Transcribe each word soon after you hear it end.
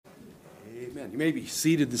Amen. You may be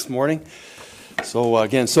seated this morning. So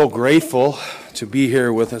again, so grateful to be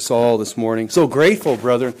here with us all this morning. So grateful,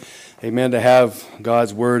 brethren, amen, to have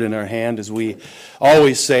God's word in our hand, as we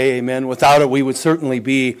always say, amen. Without it, we would certainly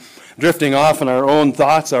be drifting off in our own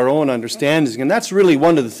thoughts, our own understandings. And that's really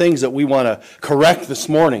one of the things that we want to correct this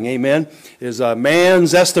morning, amen, is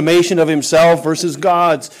man's estimation of himself versus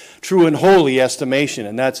God's true and holy estimation.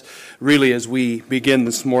 And that's really as we begin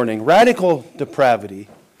this morning. Radical depravity,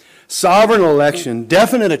 sovereign election,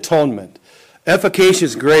 definite atonement,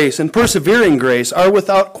 efficacious grace, and persevering grace are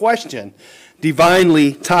without question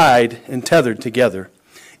divinely tied and tethered together.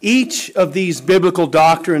 Each of these biblical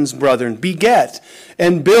doctrines, brethren, beget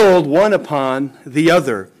and build one upon the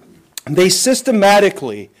other. They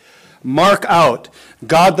systematically mark out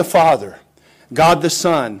God the Father, God the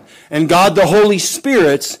Son, and God the Holy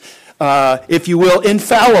Spirit's, if you will,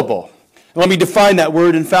 infallible. Let me define that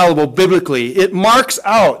word infallible biblically. It marks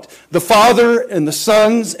out the Father and the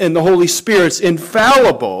Son's and the Holy Spirit's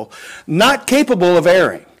infallible, not capable of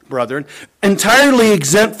erring, brethren, entirely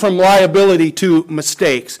exempt from liability to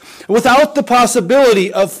mistakes. Without the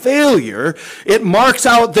possibility of failure, it marks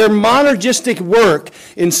out their monergistic work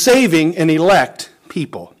in saving and elect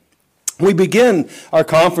people. We begin our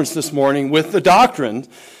conference this morning with the doctrine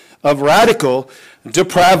of radical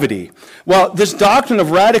depravity. Well, this doctrine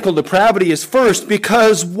of radical depravity is first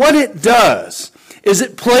because what it does is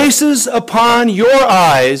it places upon your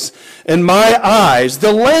eyes and my eyes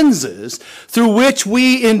the lenses through which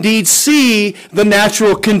we indeed see the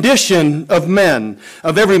natural condition of men,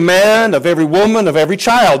 of every man, of every woman, of every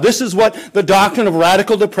child. This is what the doctrine of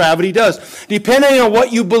radical depravity does. Depending on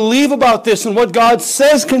what you believe about this and what God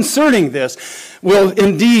says concerning this will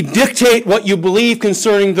indeed dictate what you believe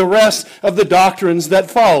concerning the rest of the doctrines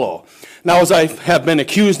that follow. Now, as I have been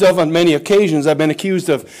accused of on many occasions, I've been accused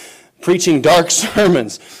of preaching dark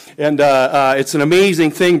sermons. And it's an amazing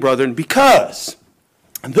thing, brethren, because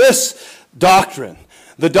this doctrine,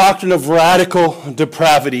 the doctrine of radical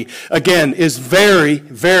depravity, again, is very,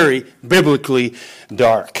 very biblically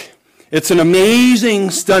dark. It's an amazing,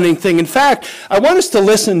 stunning thing. In fact, I want us to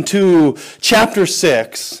listen to chapter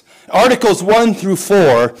 6, Articles 1 through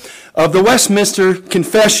 4 of the Westminster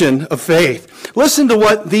Confession of Faith. Listen to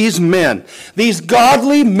what these men, these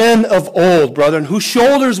godly men of old, brethren, whose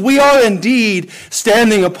shoulders we are indeed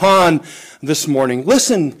standing upon this morning.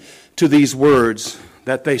 Listen to these words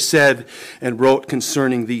that they said and wrote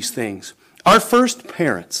concerning these things. Our first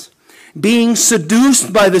parents, being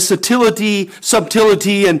seduced by the subtlety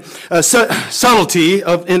and subtlety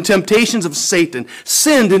and temptations of Satan,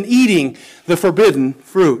 sinned in eating the forbidden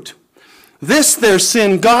fruit. This their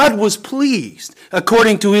sin God was pleased,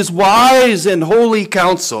 according to his wise and holy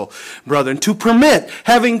counsel, brethren, to permit,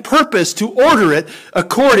 having purpose to order it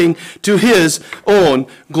according to his own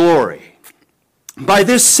glory. By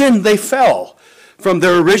this sin they fell from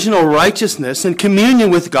their original righteousness and communion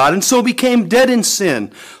with God, and so became dead in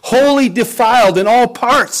sin, wholly defiled in all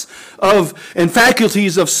parts of and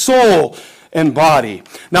faculties of soul and body.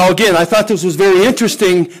 Now again, I thought this was very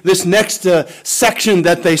interesting, this next section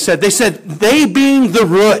that they said. They said, they being the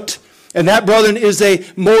root. And that, brethren, is a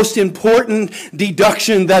most important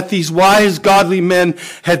deduction that these wise, godly men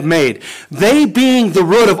had made. They being the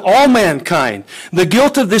root of all mankind, the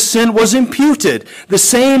guilt of this sin was imputed. The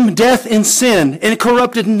same death in sin and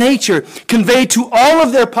corrupted nature conveyed to all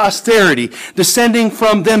of their posterity, descending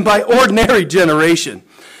from them by ordinary generation.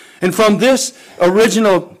 And from this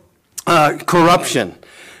original corruption,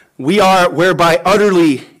 we are whereby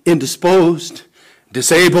utterly indisposed,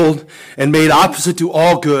 disabled, and made opposite to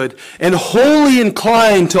all good, and wholly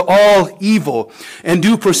inclined to all evil, and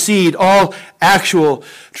do proceed all actual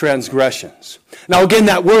transgressions. Now again,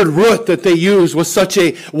 that word root that they used was such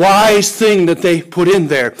a wise thing that they put in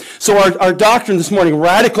there. So our doctrine this morning,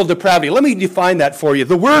 radical depravity, let me define that for you.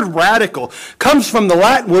 The word radical comes from the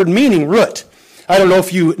Latin word meaning root. I don't know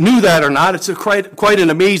if you knew that or not. It's quite an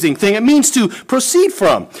amazing thing. It means to proceed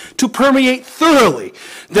from, to permeate thoroughly,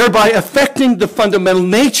 thereby affecting the fundamental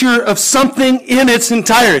nature of something in its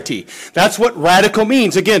entirety. That's what radical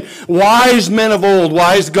means. Again, wise men of old,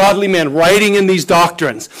 wise godly men writing in these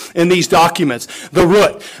doctrines, in these documents. The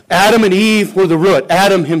root. Adam and Eve were the root.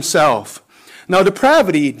 Adam himself. Now,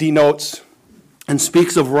 depravity denotes and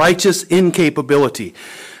speaks of righteous incapability.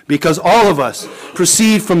 Because all of us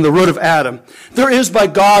proceed from the root of Adam. There is by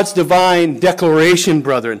God's divine declaration,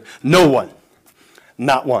 brethren, no one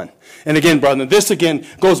Not one. And again, brother, this again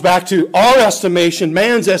goes back to our estimation,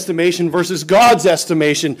 man's estimation versus God's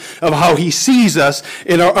estimation of how he sees us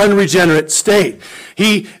in our unregenerate state.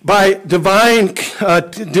 He, by divine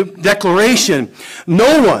declaration,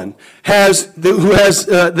 no one who has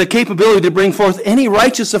the capability to bring forth any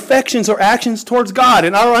righteous affections or actions towards God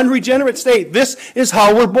in our unregenerate state. This is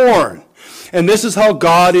how we're born. And this is how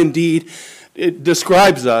God indeed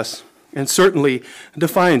describes us and certainly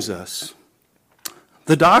defines us.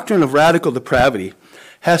 The doctrine of radical depravity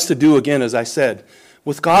has to do, again, as I said,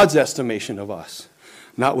 with God's estimation of us,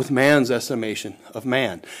 not with man's estimation of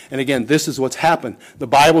man. And again, this is what's happened. The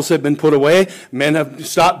Bibles have been put away. Men have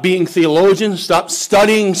stopped being theologians, stopped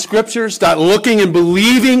studying Scripture, stopped looking and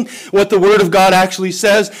believing what the Word of God actually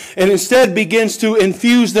says, and instead begins to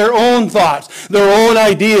infuse their own thoughts, their own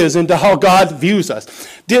ideas into how God views us.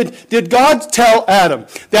 Did God tell Adam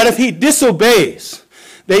that if he disobeys,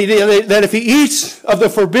 that if he eats of the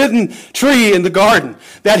forbidden tree in the garden,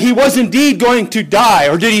 that he was indeed going to die?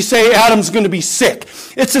 Or did he say Adam's going to be sick?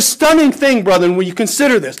 It's a stunning thing, brethren, when you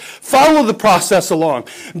consider this. Follow the process along.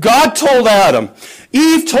 God told Adam.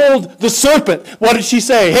 Eve told the serpent. What did she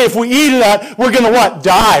say? Hey, if we eat of that, we're going to what?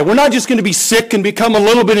 Die. We're not just going to be sick and become a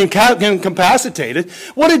little bit incapacitated.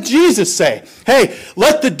 What did Jesus say? Hey,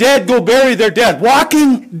 let the dead go bury their dead.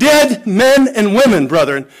 Walking dead men and women,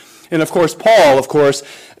 brethren. And of course, Paul,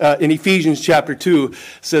 in Ephesians chapter 2,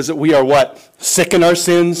 says that we are what? Sick in our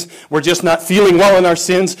sins. We're just not feeling well in our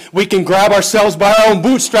sins. We can grab ourselves by our own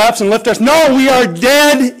bootstraps and lift us. No, we are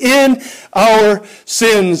dead in our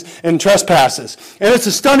sins and trespasses. And it's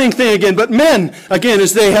a stunning thing again. But men, again,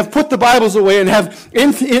 as they have put the Bibles away and have,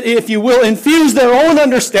 if you will, infused their own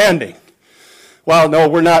understanding. Well, no,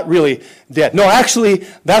 we're not really dead. No, actually,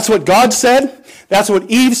 that's what God said. That's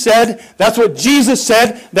what Eve said. That's what Jesus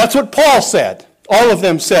said. That's what Paul said. All of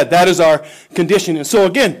them said that is our condition. And so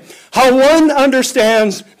again, how one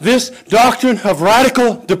understands this doctrine of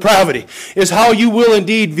radical depravity is how you will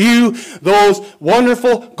indeed view those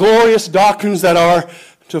wonderful, glorious doctrines that are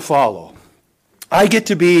to follow. I get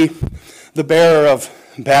to be the bearer of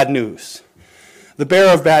bad news. The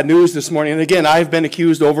bearer of bad news this morning. And again, I've been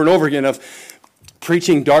accused over and over again of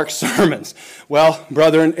preaching dark sermons. Well,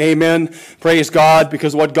 brethren, amen. Praise God,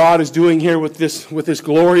 because what God is doing here with this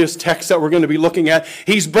glorious text that we're going to be looking at,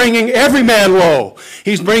 He's bringing every man low.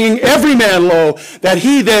 He's bringing every man low, that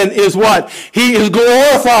he then is what? He is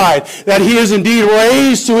glorified, that he is indeed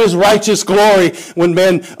raised to his righteous glory when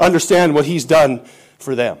men understand what He's done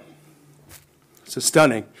for them. It's a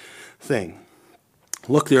stunning thing.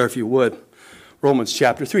 Look there if you would. Romans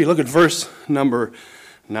chapter 3. Look at verse number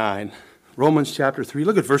 9. Romans chapter 3,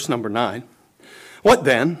 look at verse number 9. What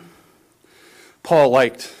then? Paul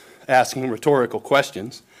liked asking rhetorical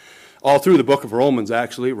questions. All through the book of Romans,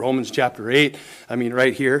 actually. Romans chapter 8,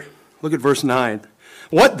 right here. Look at verse 9.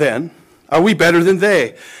 What then? Are we better than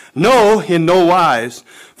they? No, in no wise.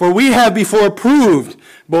 For we have before proved,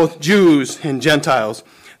 both Jews and Gentiles,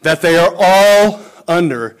 that they are all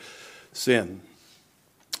under sin.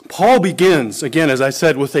 Paul begins, again, as I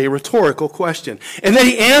said, with a rhetorical question. And then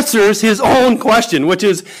he answers his own question, which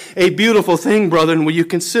is a beautiful thing, brethren, when you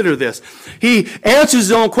consider this. He answers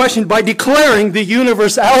his own question by declaring the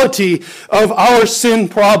universality of our sin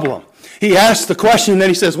problem. He asks the question, and then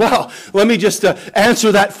he says, well, let me just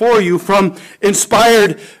answer that for you from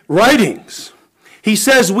inspired writings. He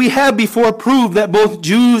says, we have before proved that both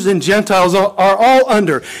Jews and Gentiles are all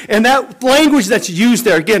under. And that language that's used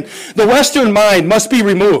there, again, the Western mind must be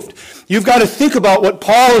removed. You've got to think about what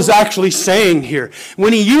Paul is actually saying here.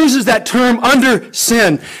 When he uses that term under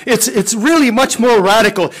sin, it's really much more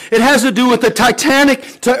radical. It has to do with the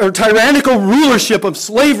tyrannical rulership of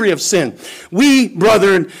slavery of sin. We,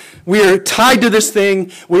 brethren, we are tied to this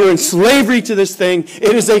thing. We are in slavery to this thing.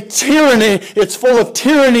 It is a tyranny. It's full of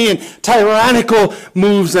tyranny and tyrannical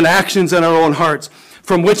moves and actions in our own hearts,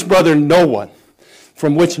 from which, brethren, no one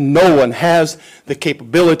has the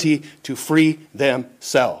capability to free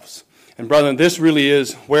themselves. And brethren, this really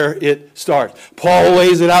is where it starts. Paul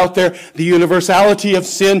lays it out there, the universality of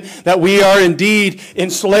sin, that we are indeed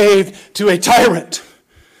enslaved to a tyrant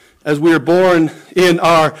as we are born in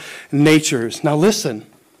our natures. Now listen.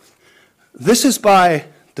 This is by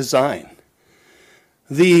design.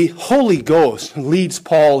 The Holy Ghost leads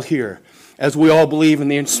Paul here, as we all believe in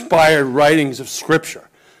the inspired writings of Scripture.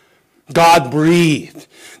 God breathed,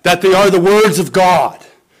 that they are the words of God.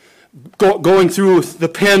 Going through the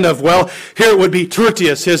pen of, here it would be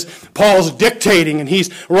Tertius, Paul's dictating, and he's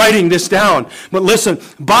writing this down. But listen,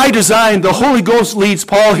 by design, the Holy Ghost leads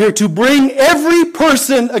Paul here to bring every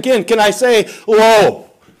person, again, can I say, low.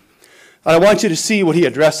 I want you to see what he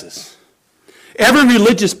addresses. Every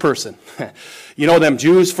religious person. You know, them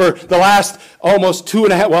Jews, for the last almost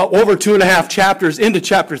over 2.5 chapters into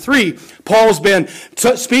chapter 3, Paul's been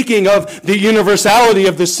speaking of the universality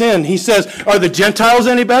of the sin. He says, are the Gentiles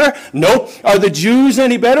any better? Nope. Are the Jews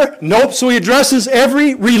any better? Nope. So he addresses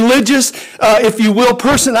every religious, if you will,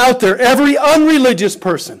 person out there, every unreligious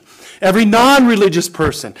person. Every non-religious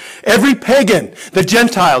person, every pagan, the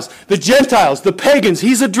Gentiles, the pagans.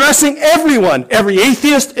 He's addressing everyone, every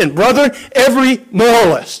atheist and brother, every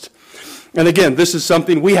moralist. And again, this is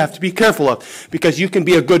something we have to be careful of, because you can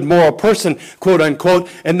be a good moral person, quote unquote,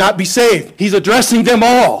 and not be saved. He's addressing them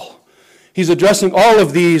all. He's addressing all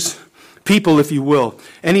of these people, if you will.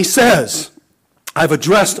 And he says, I've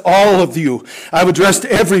addressed all of you. I've addressed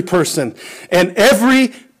every person. And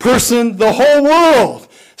every person, the whole world,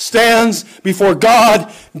 stands before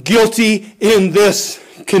God guilty in this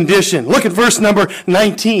condition. Look at verse number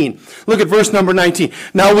 19. Look at verse number 19.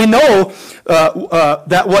 Now we know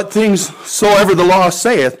that what things soever the law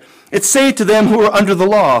saith, it saith to them who are under the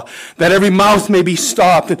law, that every mouth may be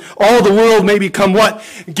stopped, and all the world may become what?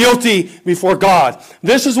 Guilty before God.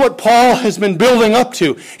 This is what Paul has been building up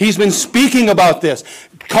to. He's been speaking about this,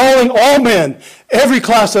 calling all men, every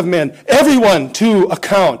class of men, everyone to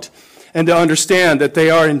account, and to understand that they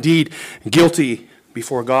are indeed guilty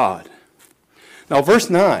before God. Now, verse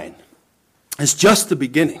 9 is just the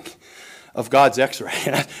beginning of God's x-ray.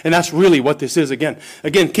 And that's really what this is again.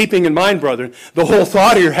 Again, keeping in mind, brethren, the whole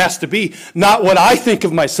thought here has to be not what I think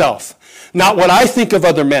of myself, not what I think of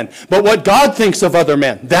other men, but what God thinks of other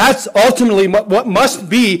men. That's ultimately what must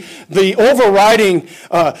be the overriding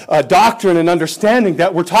doctrine and understanding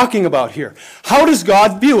that we're talking about here. How does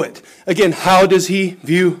God view it? Again, how does he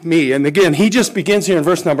view me? And again, he just begins here in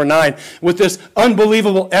verse number 9 with this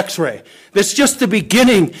unbelievable x-ray. That's just the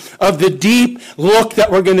beginning of the deep look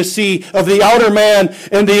that we're going to see of the outer man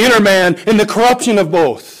and the inner man and the corruption of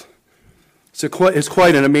both. It's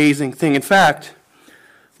quite an amazing thing. In fact,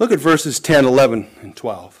 look at verses 10, 11, and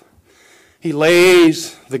 12. He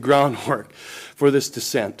lays the groundwork for this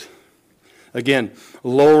descent. Again,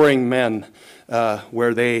 lowering men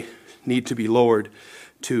where they need to be lowered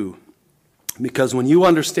to. Because when you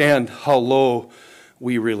understand how low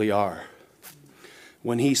we really are,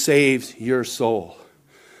 when he saves your soul,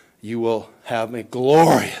 you will have a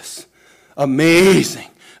glorious, amazing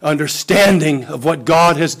understanding of what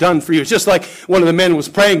God has done for you. It's just like one of the men was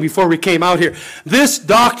praying before we came out here. This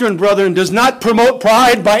doctrine, brethren, does not promote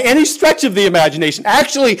pride by any stretch of the imagination.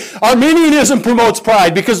 Actually, Arminianism promotes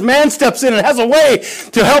pride because man steps in and has a way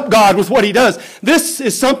to help God with what he does. This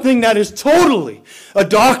is something that is totally a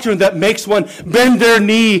doctrine that makes one bend their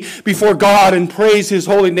knee before God and praise his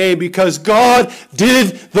holy name because God did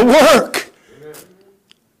the work. Amen.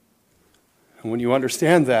 And when you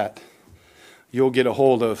understand that, you'll get a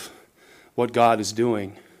hold of what God is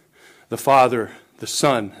doing. The Father, the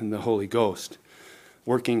Son, and the Holy Ghost.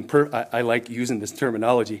 Working, I like using this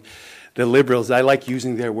terminology. The liberals, I like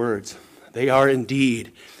using their words. They are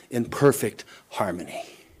indeed in perfect harmony.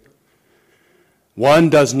 One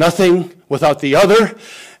does nothing without the other,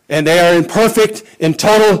 and they are in perfect and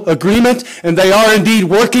total agreement, and they are indeed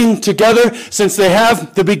working together since they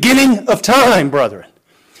have the beginning of time, brethren,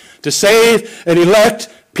 to save and elect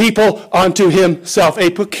people unto himself, a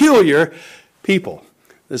peculiar people.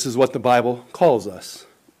 This is what the Bible calls us.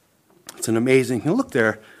 It's an amazing, and look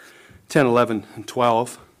there, 10, 11, and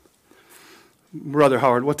 12. Brother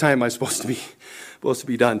Howard, what time am I supposed to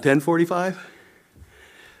be done? 10:45?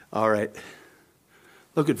 All right.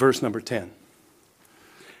 Look at verse number 10.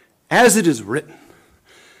 As it is written,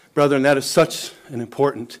 brethren, that is such an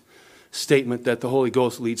important statement that the Holy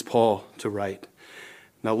Ghost leads Paul to write.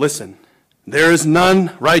 Now listen, there is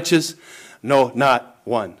none righteous, no, not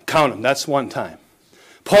one. Count them, that's one time.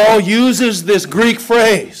 Paul uses this Greek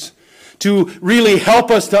phrase to really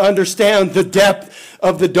help us to understand the depth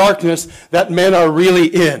of the darkness that men are really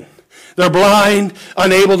in. They're blind,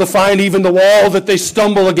 unable to find even the wall that they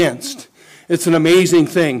stumble against. It's an amazing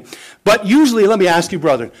thing. But usually, let me ask you,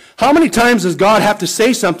 brother, how many times does God have to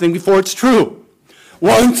say something before it's true?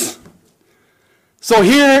 Once. So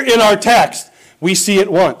here in our text, we see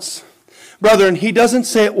it once. Brethren, he doesn't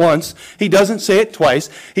say it once. He doesn't say it twice.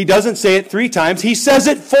 He doesn't say it 3 times. He says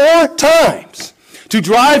it 4 times to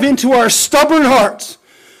drive into our stubborn hearts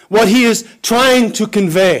what he is trying to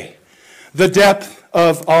convey, the depth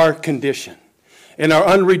of our condition in our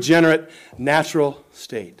unregenerate natural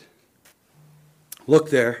state. Look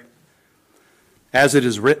there. As it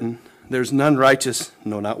is written, there's none righteous,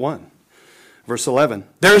 no, not one. Verse 11,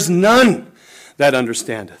 there's none that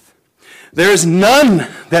understandeth. There is none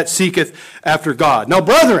that seeketh after God. Now,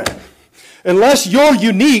 brethren, unless you're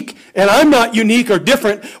unique and I'm not unique or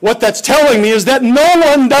different, what that's telling me is that no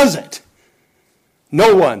one does it.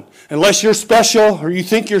 No one. Unless you're special or you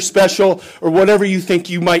think you're special or whatever you think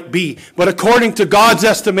you might be. But according to God's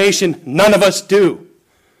estimation, none of us do.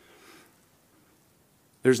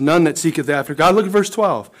 There's none that seeketh after God. Look at verse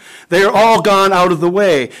 12. They are all gone out of the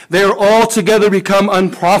way. They are all together become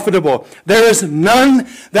unprofitable. There is none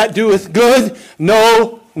that doeth good,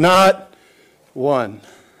 no, not one.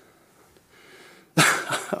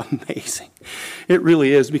 Amazing. It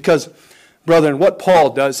really is. Because, brethren, what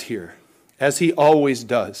Paul does here, as he always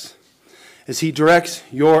does, is he directs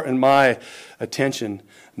your and my attention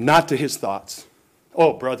not to his thoughts.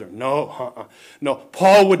 Oh, brother, no. No,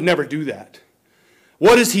 Paul would never do that.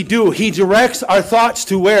 What does he do? He directs our thoughts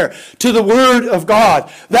to where? To the Word of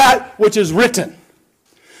God. That which is written.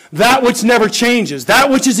 That which never changes. That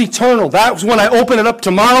which is eternal. That's when I open it up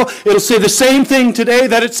tomorrow, it'll say the same thing today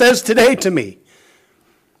that it says today to me.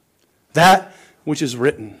 That which is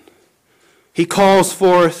written. He calls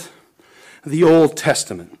forth the Old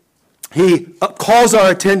Testament. He calls our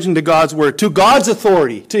attention to God's Word, to God's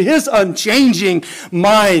authority, to His unchanging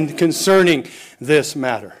mind concerning this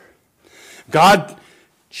matter. God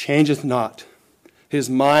changeth not. His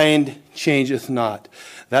mind changeth not.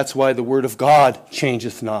 That's why the Word of God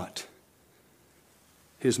changeth not.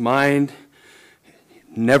 His mind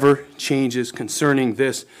never changes concerning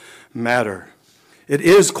this matter. It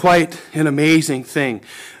is quite an amazing thing.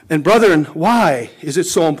 And brethren, why is it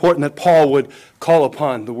so important that Paul would call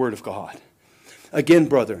upon the Word of God? Again,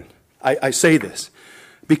 brethren, I say this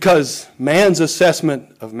because man's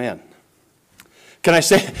assessment of men. Can I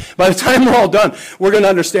say, by the time we're all done, we're going to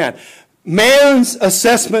understand. Man's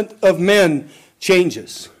assessment of men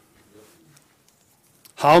changes.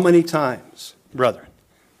 How many times, brethren?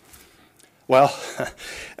 Well,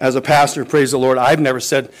 as a pastor, praise the Lord, I've never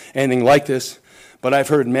said anything like this, but I've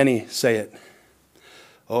heard many say it.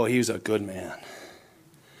 Oh, he's a good man.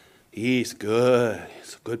 He's good.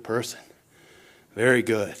 He's a good person. Very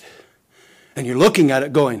good. And you're looking at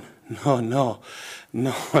it going, no.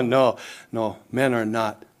 Men are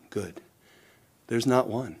not good. There's not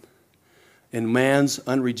one. In man's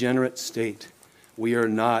unregenerate state, we are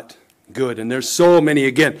not good. And there's so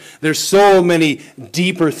many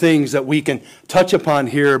deeper things that we can touch upon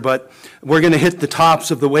here, but we're going to hit the tops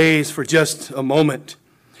of the waves for just a moment.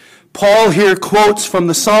 Paul here quotes from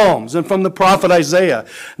the Psalms and from the prophet Isaiah,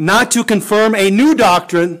 not to confirm a new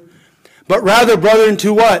doctrine, but rather, brethren,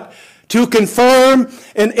 to what? To confirm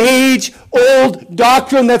an age-old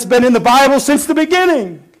doctrine that's been in the Bible since the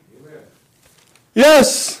beginning. Amen.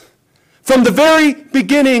 Yes, from the very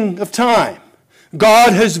beginning of time,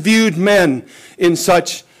 God has viewed men in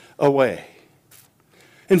such a way.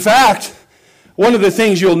 In fact, one of the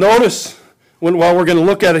things you'll notice while we're going to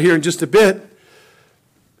look at it here in just a bit,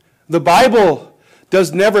 the Bible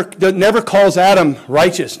never calls Adam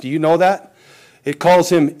righteous. Do you know that? It calls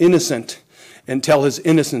him innocent until his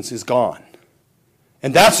innocence is gone.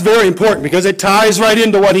 And that's very important because it ties right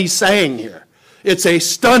into what he's saying here. It's a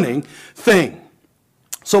stunning thing.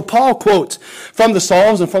 So Paul quotes from the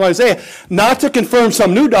Psalms and from Isaiah, not to confirm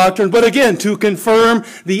some new doctrine, but again, to confirm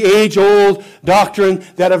the age-old doctrine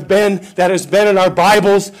that has been in our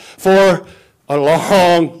Bibles for a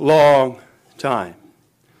long, long time.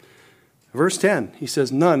 Verse 10, he says,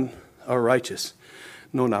 none are righteous,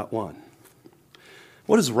 no, not one.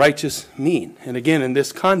 What does righteous mean? And again, in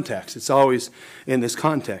this context, it's always in this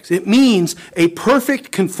context. It means a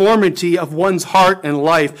perfect conformity of one's heart and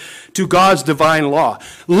life to God's divine law.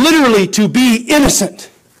 Literally, to be innocent.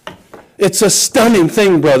 It's a stunning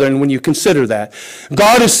thing, brethren, when you consider that.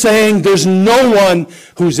 God is saying there's no one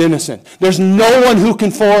who's innocent. There's no one who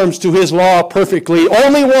conforms to His law perfectly.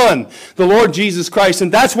 Only one, the Lord Jesus Christ.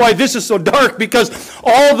 And that's why this is so dark, because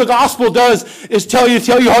all the gospel does is tell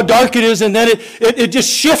you how dark it is, and then it just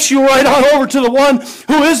shifts you right on over to the one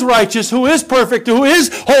who is righteous, who is perfect, who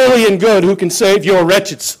is holy and good, who can save your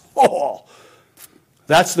wretched soul.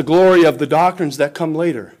 That's the glory of the doctrines that come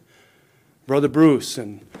later. Brother Bruce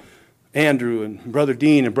and Andrew and Brother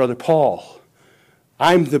Dean and Brother Paul.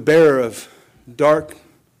 I'm the bearer of dark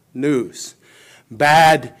news,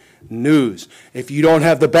 bad news. If you don't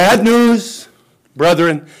have the bad news,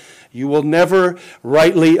 brethren, you will never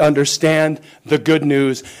rightly understand the good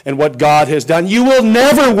news and what God has done. You will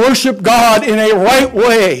never worship God in a right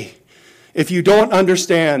way if you don't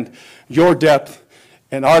understand your depth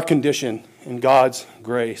and our condition in God's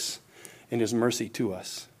grace and His mercy to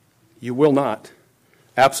us. You will not.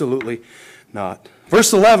 Absolutely not.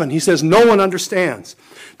 Verse 11, he says, no one understands.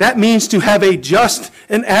 That means to have a just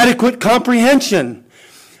and adequate comprehension.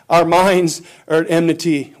 Our minds are at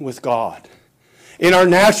enmity with God. In our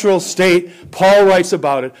natural state, Paul writes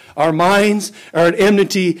about it, our minds are at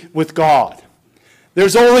enmity with God.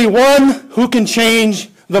 There's only one who can change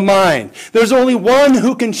the mind. There's only one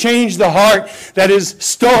who can change the heart that is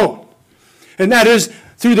stone. And that is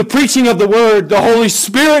through the preaching of the Word, the Holy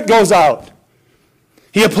Spirit goes out.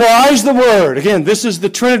 He applies the Word. Again, this is the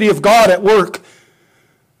Trinity of God at work.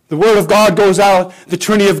 The Word of God goes out. The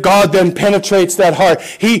Trinity of God then penetrates that heart.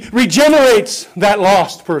 He regenerates that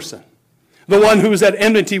lost person. The one who's at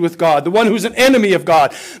enmity with God. The one who's an enemy of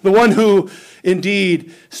God. The one who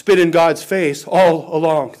indeed spit in God's face all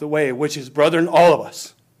along the way, which is, brethren, all of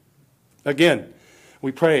us. Again,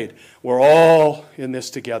 we prayed. We're all in this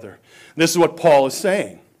together. This is what Paul is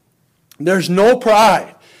saying. There's no pride.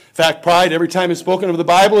 In fact, pride, every time it's spoken of the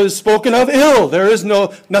Bible, is spoken of ill. There is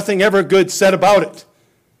nothing ever good said about it.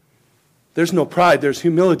 There's no pride. There's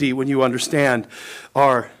humility when you understand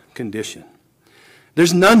our condition.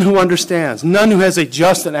 There's none who understands, none who has a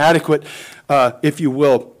just and adequate, if you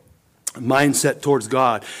will, mindset towards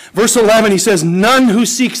God. Verse 11, he says, none who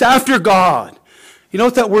seeks after God. You know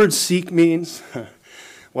what that word seek means?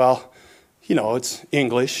 Well, it's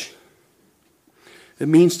English. It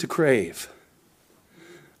means to crave.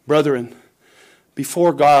 Brethren,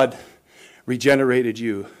 before God regenerated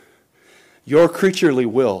you, your creaturely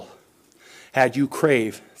will had you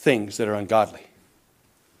crave things that are ungodly.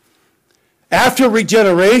 After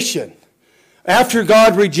regeneration, after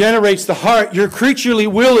God regenerates the heart, your creaturely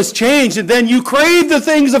will is changed, and then you crave the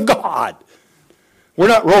things of God. We're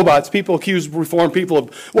not robots. People accuse Reformed people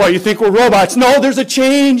of, well, you think we're robots. No, there's a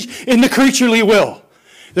change in the creaturely will.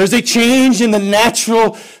 There's a change in the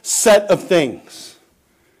natural set of things.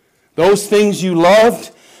 Those things you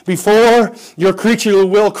loved before, your creaturely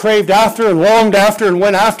will craved after and longed after and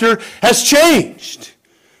went after, has changed.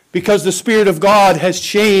 Because the Spirit of God has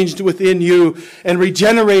changed within you and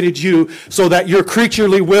regenerated you so that your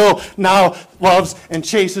creaturely will now loves and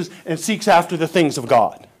chases and seeks after the things of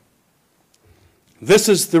God. This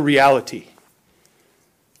is the reality.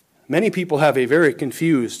 Many people have a very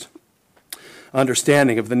confused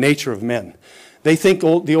understanding of the nature of men. They think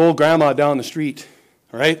the old grandma down the street,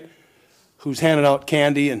 right, who's handing out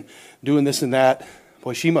candy and doing this and that,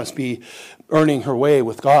 boy, she must be earning her way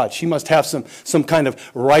with God. She must have some kind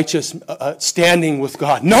of righteous standing with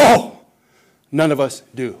God. No! None of us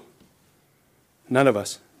do. None of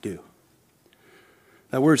us do.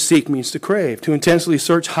 That word seek means to crave, to intensely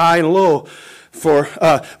search high and low for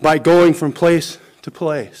by going from place to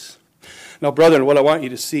place. Now, brethren, what I want you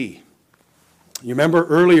to see, you remember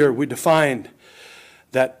earlier we defined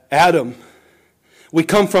that Adam, we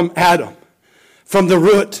come from Adam, from the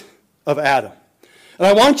root of Adam. And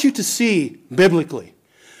I want you to see biblically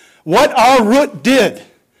what our root did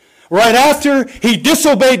right after he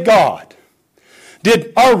disobeyed God.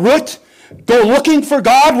 Did our root go looking for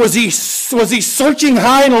God? Was he searching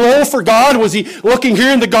high and low for God? Was he looking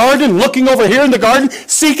here in the garden, looking over here in the garden,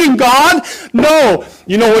 seeking God? No.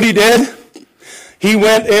 You know what he did? He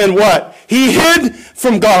went and what? He hid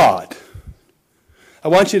from God. I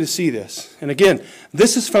want you to see this. And again,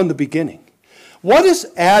 this is from the beginning. What does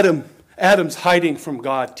Adam's hiding from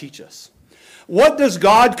God teach us? What does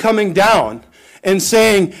God coming down and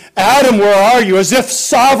saying, Adam, where are you? As if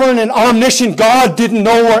sovereign and omniscient God didn't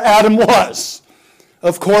know where Adam was.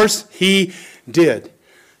 Of course, he did.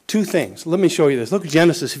 Two things. Let me show you this. Look at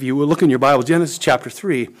Genesis, if you will. Look in your Bible. Genesis chapter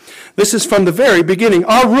 3. This is from the very beginning.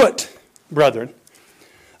 Our root, brethren,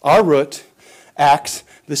 our root acts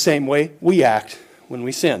the same way we act when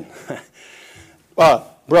we sin.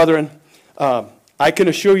 Brethren, I can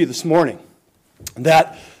assure you this morning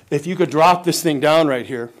that if you could drop this thing down right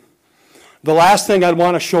here, the last thing I'd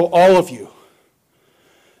want to show all of you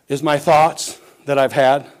is my thoughts that I've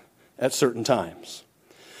had at certain times.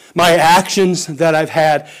 My actions that I've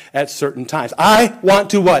had at certain times. I want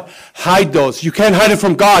to what? Hide those. You can't hide it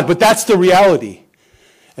from God, but that's the reality.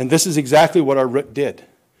 And this is exactly what our root did.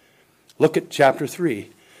 Look at chapter 3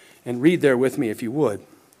 and read there with me if you would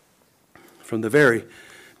from the very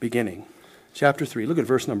beginning. Chapter 3, look at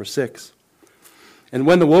verse number 6. And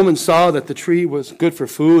when the woman saw that the tree was good for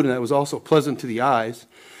food, and that it was also pleasant to the eyes,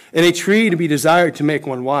 and a tree to be desired to make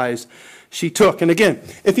one wise, she took. And again,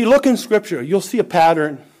 if you look in Scripture, you'll see a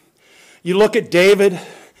pattern. You look at David.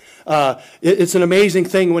 It's an amazing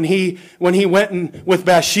thing when he went with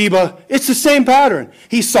Bathsheba. It's the same pattern.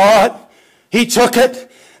 He saw it. He took it.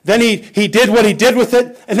 Then he did what he did with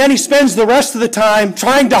it. And then he spends the rest of the time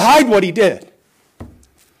trying to hide what he did.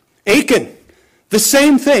 Achan. The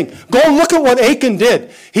same thing. Go look at what Achan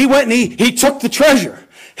did. He went and he took the treasure,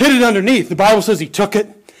 hid it underneath. The Bible says he took it,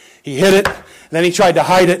 he hid it, Then he tried to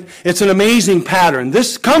hide it. It's an amazing pattern.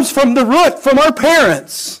 This comes from the root, from our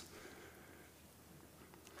parents.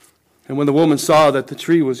 And when the woman saw that the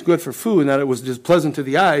tree was good for food and that it was just pleasant to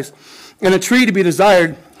the eyes, and a tree to be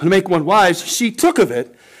desired to make one wise, she took of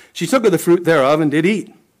it. She took of the fruit thereof and did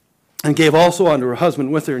eat, and gave also unto her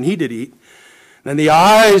husband with her, and he did eat. Then the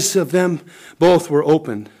eyes of them both were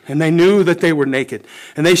opened, and they knew that they were naked.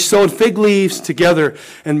 And they sewed fig leaves together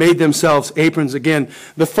and made themselves aprons. Again,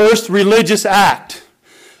 the first religious act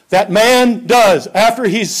that man does after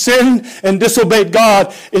he's sinned and disobeyed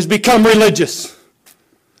God is become religious.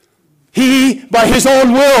 He, by his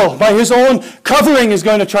own will, by his own covering, is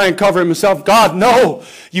going to try and cover himself. God, no,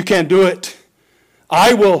 you can't do it.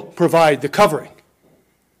 I will provide the covering.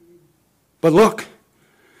 But look,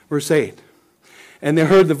 verse 8. And they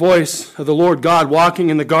heard the voice of the Lord God walking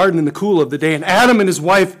in the garden in the cool of the day. And Adam and his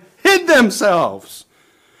wife hid themselves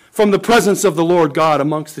from the presence of the Lord God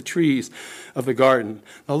amongst the trees of the garden.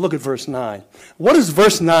 Now look at verse 9. What does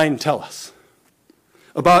verse 9 tell us?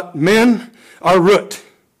 About men, our root.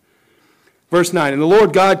 Verse 9, and the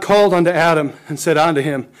Lord God called unto Adam and said unto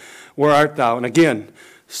him, where art thou? And again,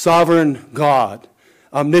 sovereign God,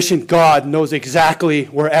 omniscient God knows exactly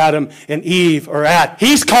where Adam and Eve are at.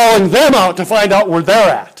 He's calling them out to find out where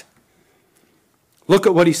they're at. Look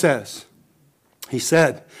at what he says. He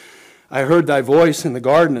said, I heard thy voice in the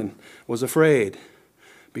garden and was afraid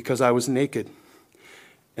because I was naked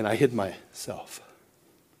and I hid myself.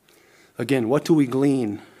 Again, what do we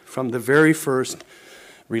glean from the very first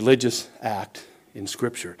religious act in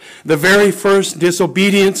Scripture? The very first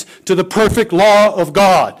disobedience to the perfect law of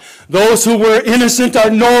God. Those who were innocent are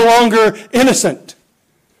no longer innocent.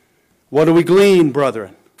 What do we glean,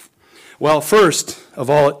 brethren? Well, first of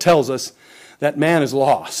all, it tells us that man is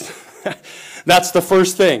lost. That's the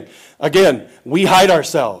first thing. Again, we hide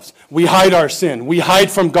ourselves. We hide our sin. We hide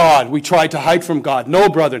from God. We try to hide from God. No,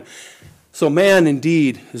 brethren. So man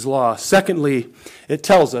indeed is lost. Secondly, it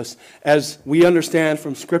tells us, as we understand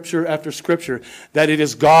from Scripture after Scripture, that it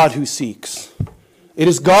is God who seeks. It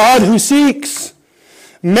is God who seeks.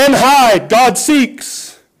 Men hide, God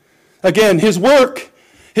seeks. Again, his work,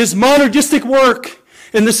 his monergistic work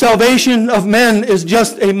in the salvation of men is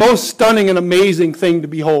just a most stunning and amazing thing to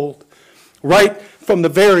behold. Right from the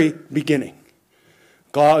very beginning,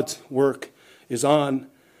 God's work is on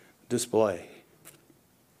display.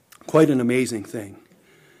 Quite an amazing thing.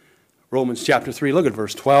 Romans chapter 3, look at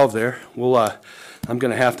verse 12 there. I'm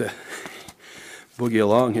going to have to boogie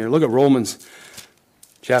along here. Look at Romans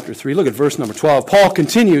chapter 3. Look at verse number 12. Paul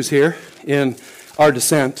continues here in our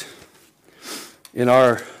descent, in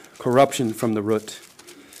our corruption from the root.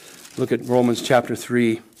 Look at Romans chapter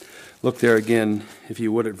 3. Look there again, if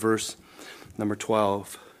you would, at verse number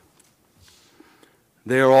 12.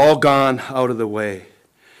 They are all gone out of the way.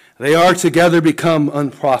 They are together become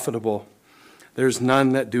unprofitable. There's none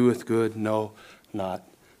that doeth good, no, not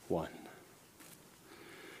one.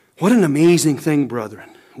 What an amazing thing,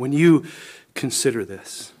 brethren, when you consider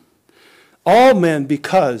this. All men,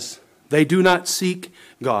 because they do not seek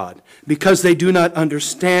God, because they do not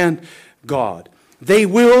understand God, they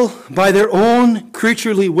will, by their own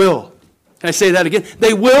creaturely will. Can I say that again?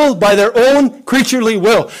 They will, by their own creaturely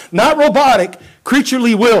will. Not robotic,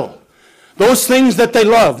 creaturely will. Those things that they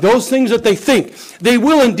love, those things that they think, they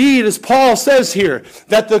will indeed, as Paul says here,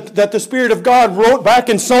 that the Spirit of God wrote back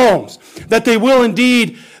in Psalms, that they will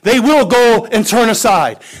indeed, they will go and turn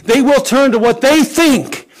aside. They will turn to what they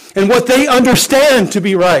think and what they understand to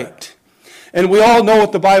be right. And we all know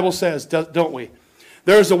what the Bible says, don't we?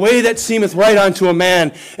 There is a way that seemeth right unto a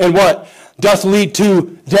man, and what? Doth lead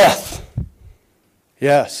to death.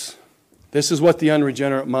 Yes, this is what the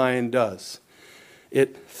unregenerate mind does.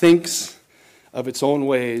 It thinks of its own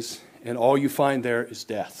ways, and all you find there is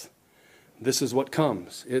death. This is what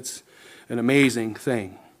comes. It's an amazing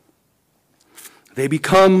thing. They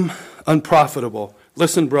become unprofitable.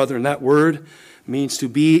 Listen, brethren, that word means to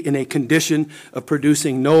be in a condition of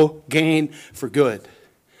producing no gain for good.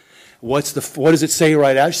 What does it say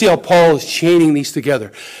right after? See how Paul is chaining these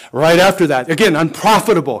together. Right after that, again,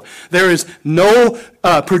 unprofitable. There is no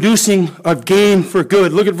producing of gain for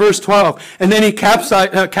good. Look at verse 12. And then he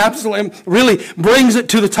really brings it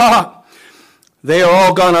to the top. They are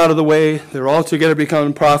all gone out of the way. They're all together become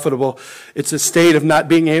unprofitable. It's a state of not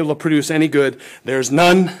being able to produce any good. There's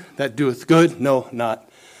none that doeth good, no, not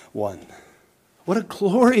one. What a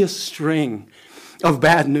glorious string of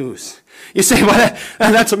bad news. You say, well,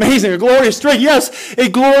 that's amazing, a glorious string. Yes, a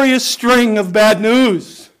glorious string of bad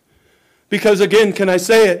news. Because again, can I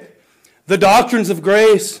say it? The doctrines of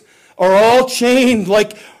grace are all chained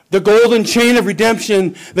like The golden chain of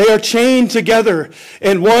redemption, they are chained together,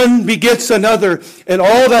 and one begets another. And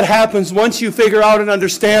all that happens once you figure out and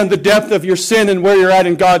understand the depth of your sin and where you're at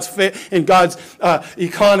in God's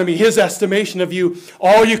economy, His estimation of you,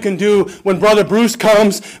 all you can do when Brother Bruce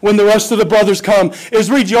comes, when the rest of the brothers come,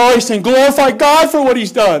 is rejoice and glorify God for what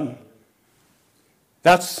He's done.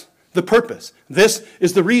 That's the purpose. This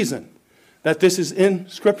is the reason that this is in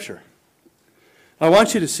Scripture. I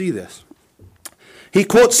want you to see this. He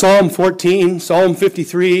quotes Psalm 14, Psalm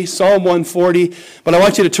 53, Psalm 140, but I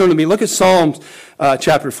want you to turn to me. Look at Psalms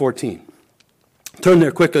chapter 14. Turn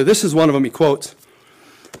there quickly. This is one of them he quotes.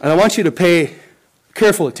 And I want you to pay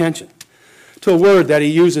careful attention to a word that he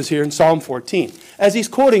uses here in Psalm 14, as he's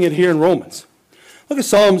quoting it here in Romans. Look at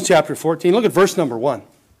Psalms chapter 14. Look at verse number 1.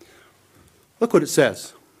 Look what it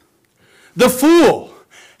says. The fool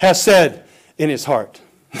has said in his heart.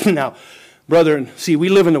 Now, brethren, see, we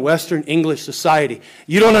live in a Western English society.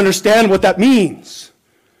 You don't understand what that means.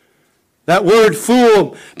 That word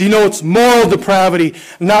fool denotes moral depravity,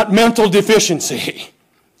 not mental deficiency.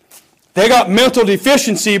 They got mental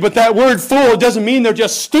deficiency, but that word fool doesn't mean they're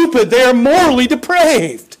just stupid. They are morally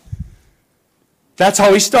depraved. That's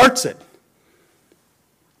how he starts it.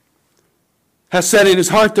 Has said in his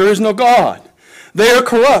heart, there is no God. They are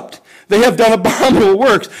corrupt. They have done abominable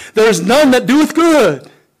works. There is none that doeth good.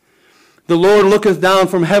 The Lord looketh down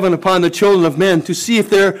from heaven upon the children of men to see if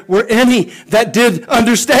there were any that did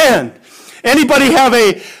understand. Anybody have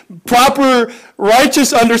a proper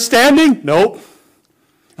righteous understanding? Nope.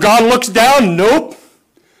 God looks down? Nope.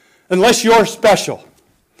 Unless you're special.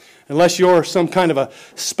 Unless you're some kind of a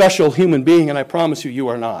special human being, and I promise you, you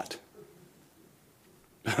are not.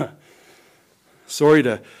 Sorry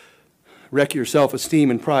to wreck your self-esteem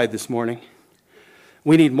and pride this morning.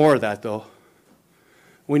 We need more of that, though.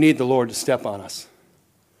 We need the Lord to step on us.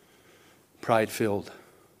 Pride-filled.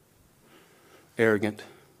 Arrogant.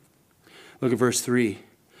 Look at verse 3.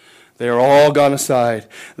 They are all gone aside.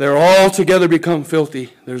 They are all together become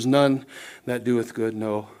filthy. There's none that doeth good,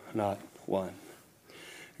 no, not one.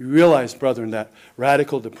 You realize, brethren, that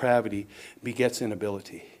radical depravity begets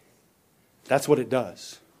inability. That's what it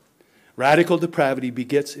does. Radical depravity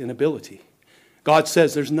begets inability. God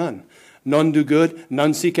says there's none. None do good,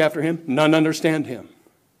 none seek after Him, none understand Him.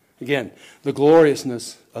 Again, the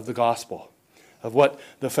gloriousness of the gospel, of what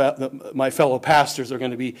my fellow pastors are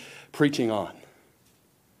going to be preaching on.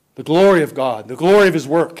 The glory of God, the glory of His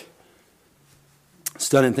work.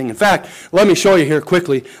 Stunning thing. In fact, let me show you here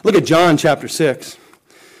quickly. Look at John chapter 6.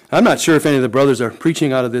 I'm not sure if any of the brothers are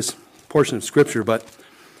preaching out of this portion of Scripture, but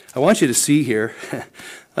I want you to see here.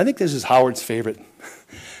 I think this is Howard's favorite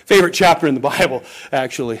chapter in the Bible,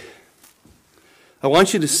 actually. I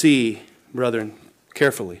want you to see, brethren,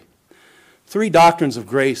 carefully, 3 doctrines of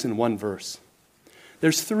grace in one verse.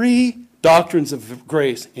 There's 3 doctrines of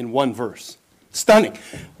grace in one verse. Stunning.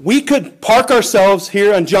 We could park ourselves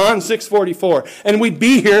here on John 6:44, and we'd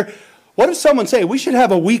be here. What if someone say we should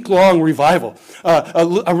have a week-long revival,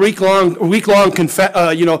 a week-long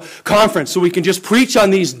conference, so we can just preach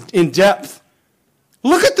on these in depth?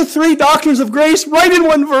 Look at the 3 doctrines of grace right in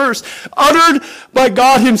one verse, uttered by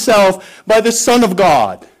God Himself, by the Son of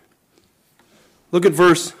God. Look at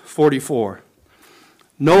verse 44.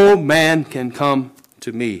 No man can come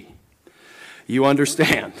to me. You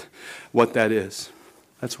understand what that is.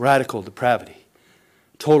 That's radical depravity,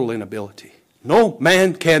 total inability. No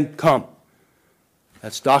man can come.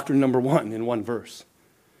 That's doctrine number 1 in one verse.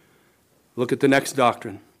 Look at the next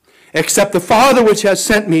doctrine. Except the Father which has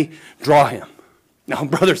sent me, draw him. Now,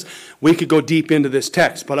 brothers, we could go deep into this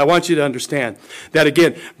text, but I want you to understand that,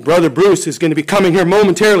 again, Brother Bruce is going to be coming here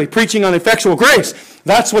momentarily preaching on effectual grace.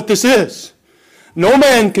 That's what this is. No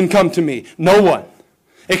man can come to me, no one,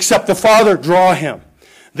 except the Father draw him.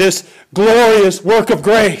 This glorious work of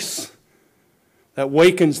grace that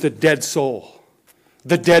wakens the dead soul,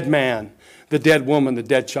 the dead man, the dead woman, the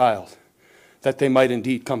dead child, that they might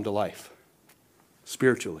indeed come to life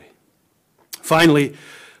spiritually. Finally,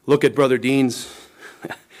 look at Brother Dean's.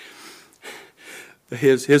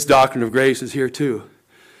 His doctrine of grace is here too.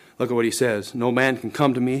 Look at what he says. No man can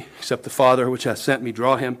come to me except the Father which hath sent me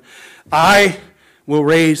draw him. I will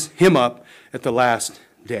raise him up at the last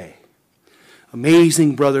day.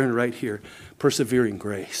 Amazing, brethren, right here. Persevering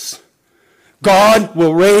grace. God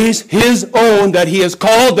will raise His own that He has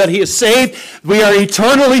called, that He has saved. We are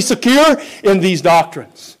eternally secure in these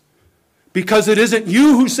doctrines. Because it isn't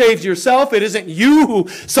you who saves yourself. It isn't you who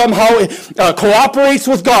somehow cooperates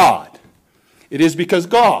with God. It is because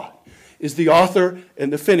God is the author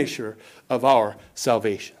and the finisher of our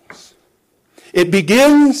salvations. It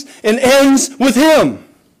begins and ends with Him,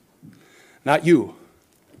 not you.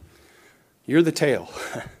 You're the tail.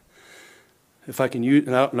 If I can use,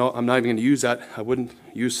 no, I'm not even going to use that. I wouldn't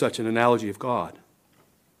use such an analogy of God.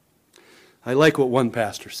 I like what one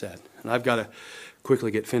pastor said, and I've got to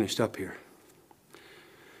quickly get finished up here.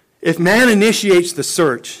 If man initiates the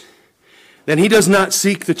search, then he does not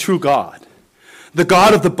seek the true God, the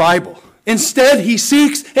God of the Bible. Instead, he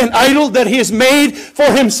seeks an idol that he has made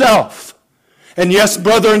for himself. And yes,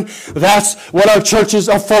 brethren, that's what our churches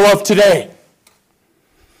are full of today.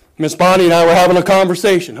 Miss Bonnie and I were having a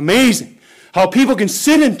conversation. Amazing how people can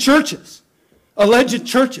sit in churches, alleged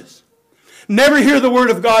churches, never hear the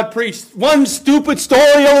word of God preached. One stupid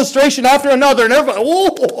story illustration after another, and everybody,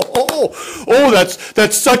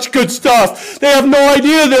 that's such good stuff. They have no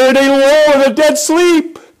idea they're in a low and a dead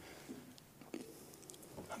sleep.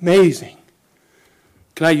 Amazing.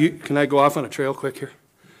 Can I go off on a trail quick here?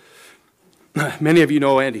 Many of you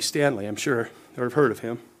know Andy Stanley, I'm sure, or have heard of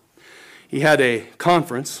him. He had a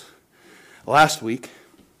conference last week,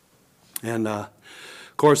 and of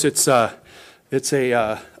course it's a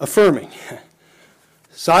affirming,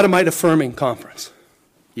 sodomite affirming conference.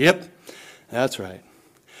 Yep, that's right.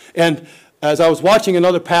 And as I was watching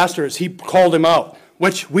another pastor, as he called him out,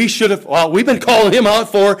 which we've been calling him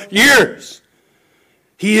out for years.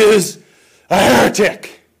 He is a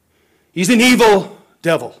heretic. He's an evil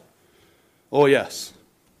devil. Oh, yes.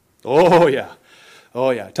 Oh, yeah. Oh,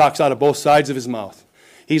 yeah. Talks out of both sides of his mouth.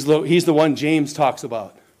 He's the one James talks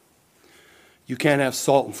about. You can't have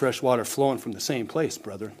salt and fresh water flowing from the same place,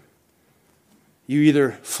 brethren. You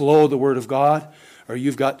either flow the word of God or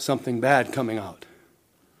you've got something bad coming out.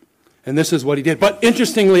 And this is what he did. But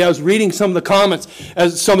interestingly, I was reading some of the comments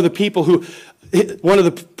as some of the people who, one of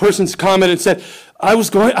the persons commented and said, I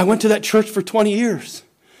went to that church for 20 years.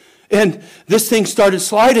 And this thing started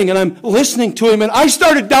sliding, and I'm listening to him, and I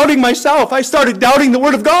started doubting myself. I started doubting the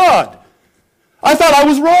Word of God. I thought I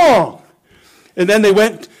was wrong. And then they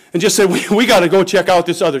went and just said, we got to go check out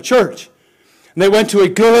this other church. And they went to a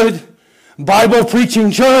good Bible-preaching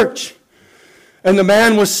church. And the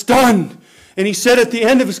man was stunned. And he said at the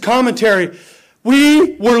end of his commentary,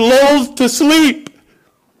 we were lulled to sleep.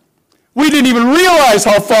 We didn't even realize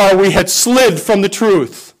how far we had slid from the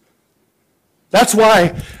truth. That's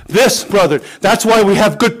why that's why we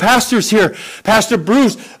have good pastors here. Pastor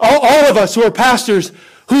Bruce, all of us who are pastors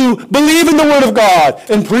who believe in the Word of God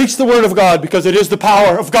and preach the Word of God because it is the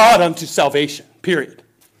power of God unto salvation, period.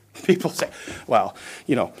 People say, well,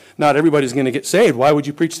 not everybody's going to get saved. Why would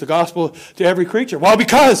you preach the gospel to every creature? Well,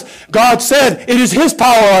 because God said it is His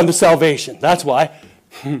power unto salvation. That's why.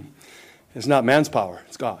 It's not man's power,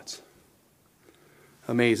 it's God's.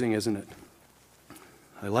 Amazing, isn't it?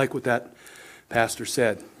 I like what that pastor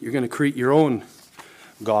said. You're going to create your own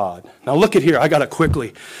God. Now look at here. I got to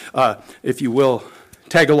quickly, if you will,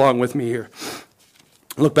 tag along with me here.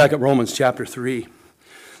 Look back at Romans chapter 3.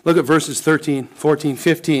 Look at verses 13, 14,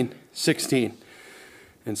 15, 16,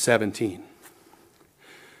 and 17.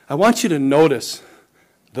 I want you to notice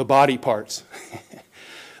the body parts.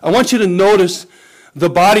 I want you to notice the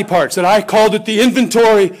body parts. And I called it the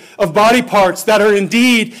inventory of body parts that are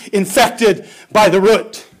indeed infected by the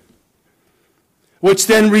root, which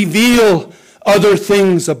then reveal other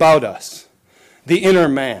things about us, the inner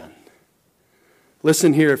man.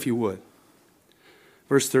 Listen here if you would.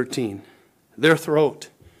 Verse 13. Their throat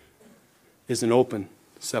is an open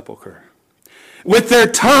sepulcher. With their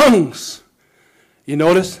tongues, you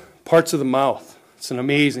notice parts of the mouth. It's an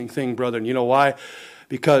amazing thing, brethren. You know why?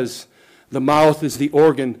 Because the mouth is the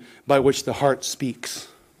organ by which the heart speaks.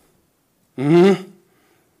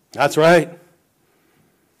 That's right.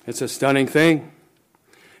 It's a stunning thing.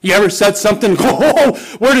 You ever said something and go, oh,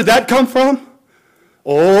 where did that come from?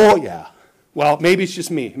 Oh, yeah. Well, maybe it's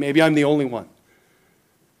just me. Maybe I'm the only one.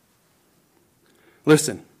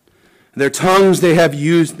 Listen. Their tongues they have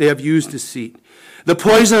used deceit. The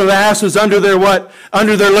poison of asps was under their what?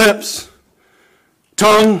 Under their lips.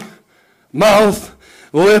 Tongue, mouth,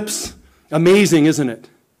 lips. Amazing, isn't it?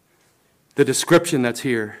 The description that's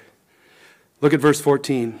here. Look at verse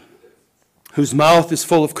 14. Whose mouth is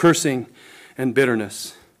full of cursing and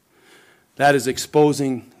bitterness. That is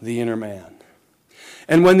exposing the inner man.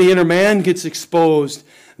 And when the inner man gets exposed,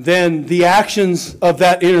 then the actions of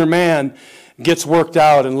that inner man gets worked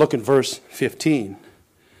out. And look at verse 15.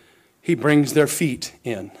 He brings their feet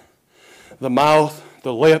in. The mouth,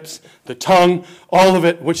 the lips, the tongue, all of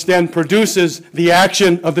it, which then produces the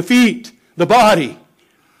action of the feet, the body.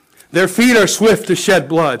 Their feet are swift to shed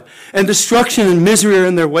blood, and destruction and misery are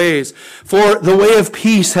in their ways. For the way of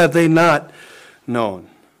peace have they not known.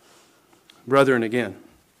 Brethren, again,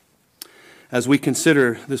 as we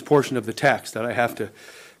consider this portion of the text that I have to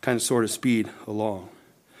kind of sort of speed along,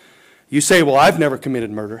 You say, well, I've never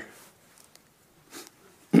committed murder.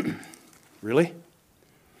 Really?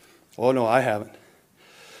 Oh, no, I haven't.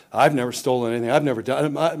 I've never stolen anything. I've never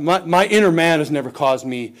done. My inner man has never caused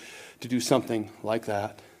me to do something like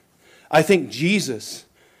that. I think Jesus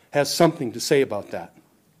has something to say about that.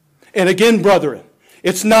 And again, brethren,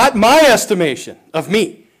 it's not my estimation of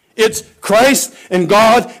me. It's Christ and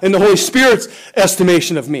God and the Holy Spirit's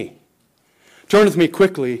estimation of me. Turn with me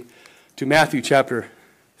quickly to Matthew chapter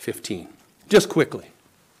 15. Just quickly.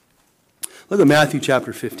 Look at Matthew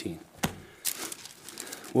chapter 15.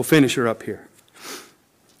 We'll finish her up here.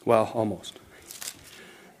 Well, almost.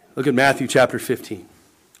 Look at Matthew chapter 15.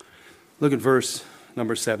 Look at verse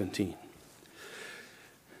number 17.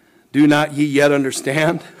 Do not ye yet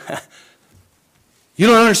understand? You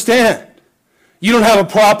don't understand. You don't have a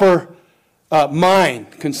proper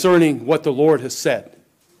mind concerning what the Lord has said.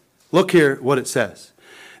 Look here what it says.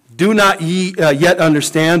 Do not ye yet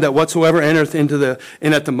understand that whatsoever entereth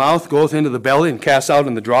in at the mouth goeth into the belly and cast out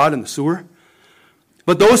in the draught and the sewer?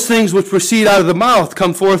 But those things which proceed out of the mouth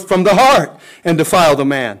come forth from the heart and defile the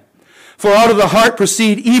man. For out of the heart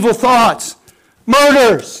proceed evil thoughts,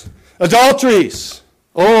 murders, adulteries.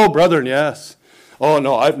 Oh, brethren, yes. Oh,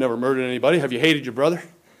 no, I've never murdered anybody. Have you hated your brother?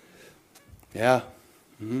 Yeah.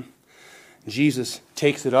 Mm-hmm. Jesus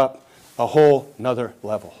takes it up a whole nother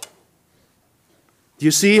level. Do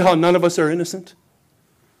you see how none of us are innocent?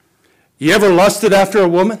 You ever lusted after a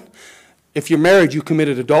woman? If you're married, you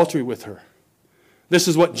committed adultery with her. This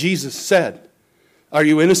is what Jesus said. Are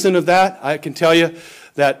you innocent of that? I can tell you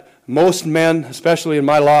that most men, especially in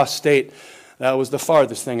my lost state, that was the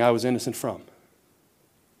farthest thing I was innocent from.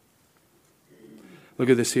 Look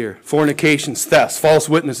at this here. Fornications, thefts, false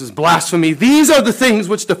witnesses, blasphemy. These are the things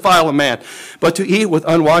which defile a man. But to eat with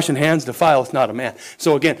unwashed hands defileth not a man.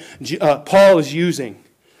 So again, Paul is using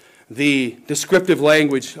the descriptive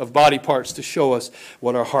language of body parts to show us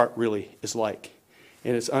what our heart really is like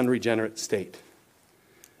in its unregenerate state.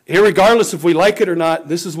 Irregardless if we like it or not,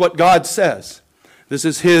 this is what God says. This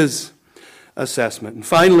is his assessment. And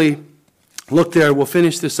finally, look there, we'll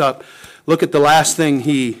finish this up. Look at the last thing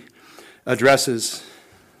he addresses,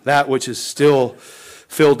 that which is still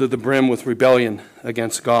filled to the brim with rebellion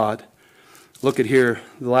against God. Look at here,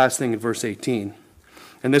 the last thing in verse 18.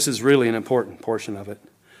 And this is really an important portion of it.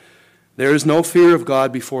 There is no fear of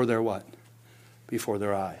God before their what? Before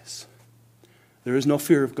their eyes. There is no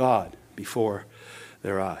fear of God before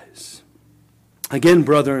their eyes. Again,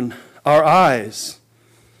 brethren, our eyes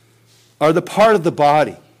are the part of the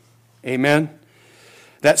body, amen,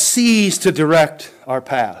 that sees to direct our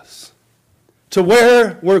paths, to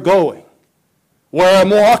where we're going, where I'm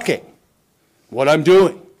walking, what I'm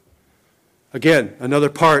doing. Again, another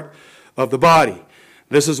part of the body.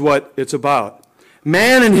 This is what it's about.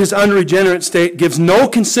 Man in his unregenerate state gives no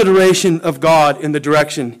consideration of God in the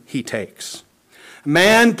direction he takes.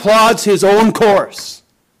 Man plods his own course.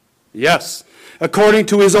 Yes, according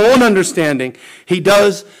to his own understanding, he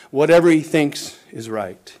does whatever he thinks is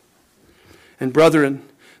right. And brethren,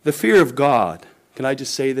 the fear of God, can I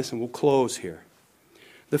just say this and we'll close here?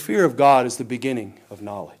 The fear of God is the beginning of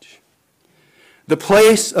knowledge. The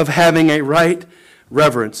place of having a right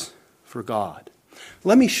reverence for God.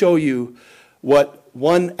 Let me show you what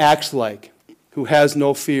one acts like who has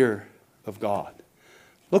no fear of God.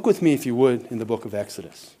 Look with me, if you would, in the book of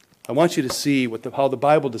Exodus. I want you to see how the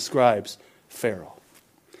Bible describes Pharaoh.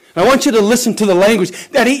 And I want you to listen to the language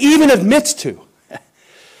that he even admits to.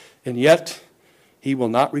 And yet, he will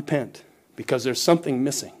not repent because there's something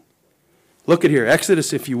missing. Look at here,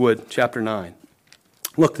 Exodus, if you would, chapter 9.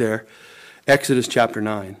 Look there, Exodus chapter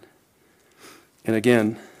 9. And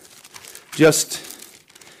again, just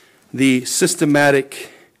the systematic,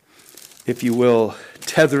 if you will,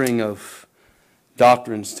 tethering of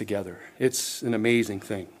doctrines together. It's an amazing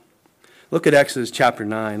thing. Look at Exodus chapter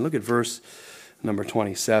 9. Look at verse number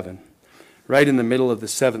 27. Right in the middle of the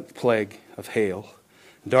seventh plague of hail,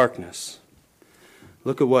 darkness.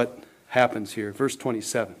 Look at what happens here. Verse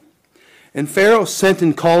 27. And Pharaoh sent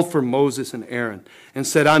and called for Moses and Aaron and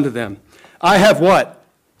said unto them, I have what?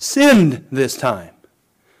 Sinned this time.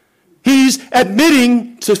 He's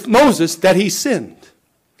admitting to Moses that he sinned.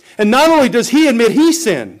 And not only does he admit he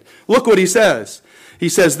sinned, look what he says. He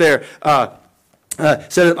says there,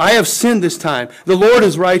 said, I have sinned this time. The Lord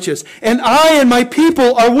is righteous, and I and my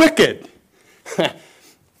people are wicked.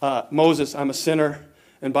 Moses, I'm a sinner,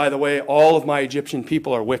 and by the way, all of my Egyptian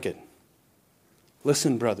people are wicked.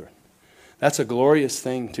 Listen, brethren, that's a glorious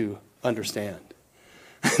thing to understand.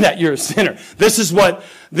 That you're a sinner. This is what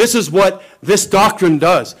this doctrine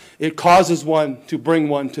does. It causes one to bring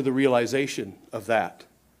one to the realization of that.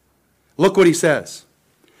 Look what he says.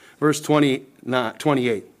 Verse 28.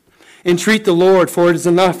 Entreat the Lord, for it is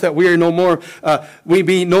enough that we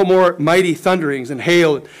be no more mighty thunderings and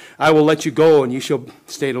hail. I will let you go, and you shall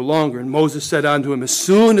stay no longer. And Moses said unto him, as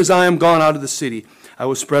soon as I am gone out of the city, I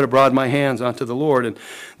will spread abroad my hands unto the Lord, and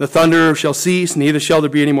the thunder shall cease, neither shall there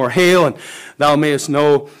be any more hail, and thou mayest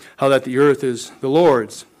know how that the earth is the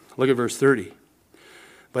Lord's. Look at verse 30.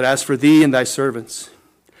 But as for thee and thy servants,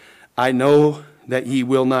 I know that ye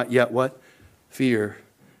will not yet what? Fear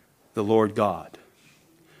the Lord God.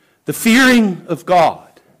 The fearing of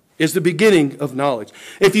God is the beginning of knowledge.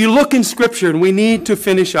 If you look in Scripture, and we need to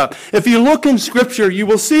finish up, if you look in Scripture, you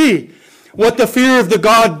will see what the fear of the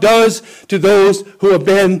God does to those who have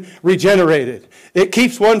been regenerated. It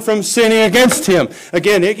keeps one from sinning against him.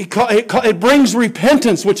 Again, it brings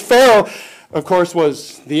repentance, which Pharaoh, of course,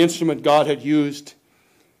 was the instrument God had used.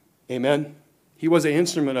 Amen? He was an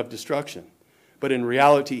instrument of destruction. But in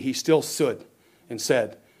reality, he still stood and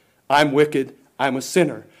said, I'm wicked, I'm a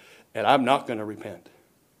sinner, and I'm not going to repent.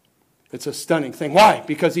 It's a stunning thing. Why?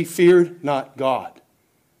 Because he feared not God.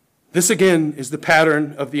 This again is the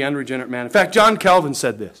pattern of the unregenerate man. In fact, John Calvin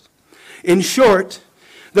said this. In short,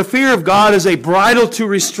 the fear of God is a bridle to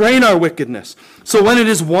restrain our wickedness. So when it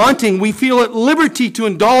is wanting, we feel at liberty to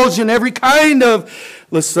indulge in every kind of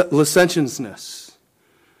licentiousness.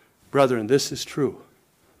 Brethren, this is true.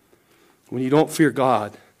 When you don't fear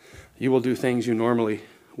God, you will do things you normally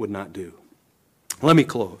would not do. Let me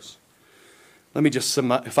close. Let me just,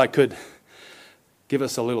 if I could, give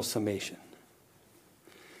us a little summation.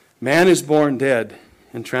 Man is born dead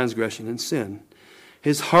in transgression and sin.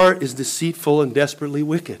 His heart is deceitful and desperately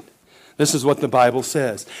wicked. This is what the Bible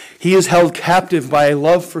says. He is held captive by a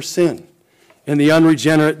love for sin in the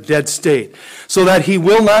unregenerate dead state, so that he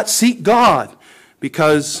will not seek God,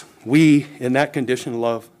 because we, in that condition,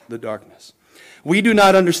 love the darkness. We do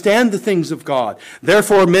not understand the things of God.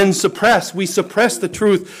 Therefore, we suppress the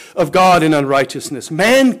truth of God in unrighteousness.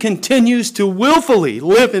 Man continues to willfully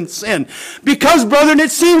live in sin because, brethren, it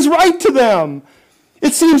seems right to them.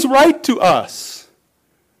 It seems right to us.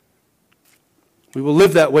 We will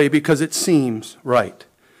live that way because it seems right.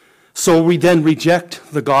 So we then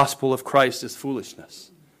reject the gospel of Christ as foolishness.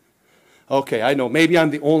 Okay, I know, maybe I'm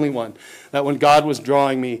the only one that when God was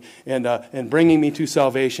drawing me and bringing me to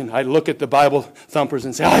salvation, I'd look at the Bible thumpers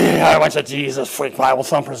and say, oh yeah, a bunch of Jesus freak Bible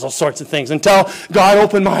thumpers, those sorts of things, until God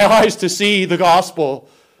opened my eyes to see the gospel.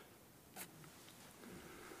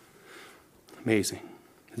 Amazing.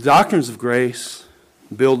 The doctrines of grace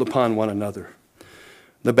build upon one another.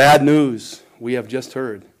 The bad news we have just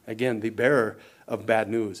heard, again, the bearer of bad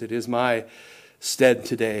news. It is my stead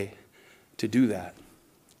today to do that.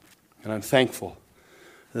 And I'm thankful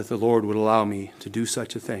that the Lord would allow me to do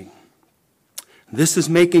such a thing. This is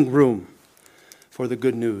making room for the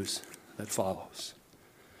good news that follows.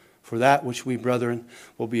 For that which we, brethren,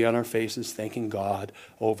 will be on our faces thanking God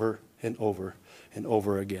over and over and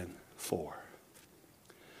over again for.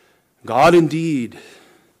 God indeed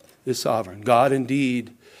is sovereign. God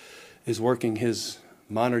indeed is working his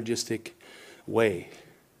monergistic way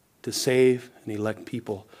to save and elect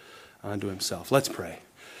people unto himself. Let's pray.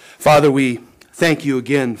 Father, we thank you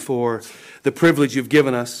again for the privilege you've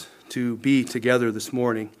given us to be together this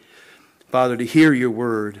morning. Father, to hear your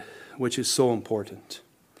word, which is so important.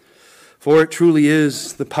 For it truly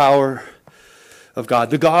is the power of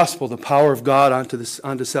God, the gospel, the power of God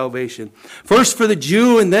unto salvation. First for the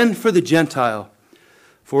Jew and then for the Gentile.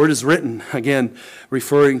 For it is written, again,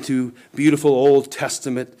 referring to beautiful Old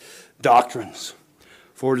Testament doctrines.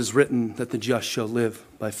 For it is written that the just shall live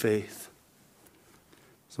by faith.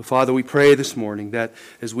 So, Father, we pray this morning that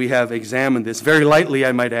as we have examined this, very lightly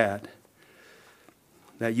I might add,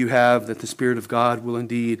 that the Spirit of God will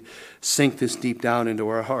indeed sink this deep down into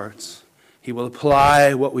our hearts. He will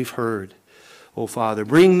apply what we've heard. Oh, Father,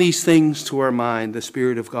 bring these things to our mind, the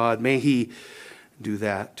Spirit of God. May He do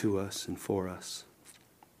that to us and for us.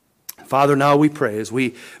 Father, now we pray as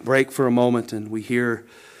we break for a moment and we hear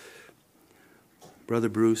Brother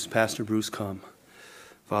Bruce, Pastor Bruce come.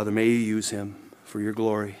 Father, may you use him for your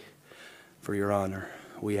glory, for your honor.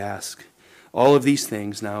 We ask all of these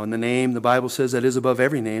things now in the name, the Bible says, that is above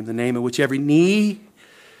every name, the name of which every knee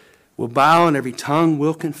will bow and every tongue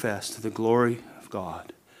will confess to the glory of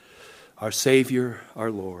God, our Savior,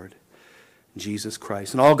 our Lord, Jesus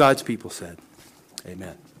Christ. And all God's people said,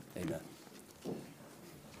 amen. Amen.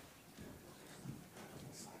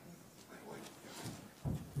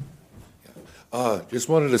 Just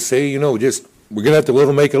wanted to say, we're going to have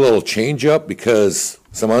to make a little change up because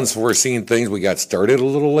some unforeseen things, we got started a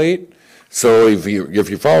little late. So if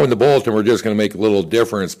you're following the bulletin, we're just going to make a little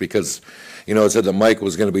difference because, it said the mic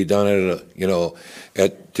was going to be done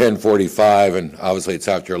at 10:45, and obviously it's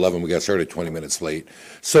after 11. We got started 20 minutes late.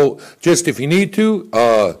 So just if you need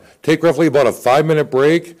to, take roughly about a 5-minute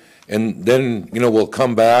break, and then we'll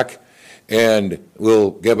come back. And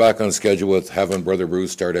we'll get back on schedule with having Brother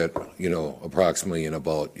Bruce start at, approximately in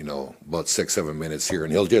about 6-7 minutes here.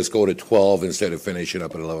 And he'll just go to 12 instead of finishing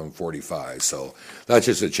up at 11:45. So that's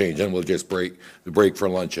just a change. And we'll just break for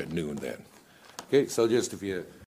lunch at noon then. Okay, so just if you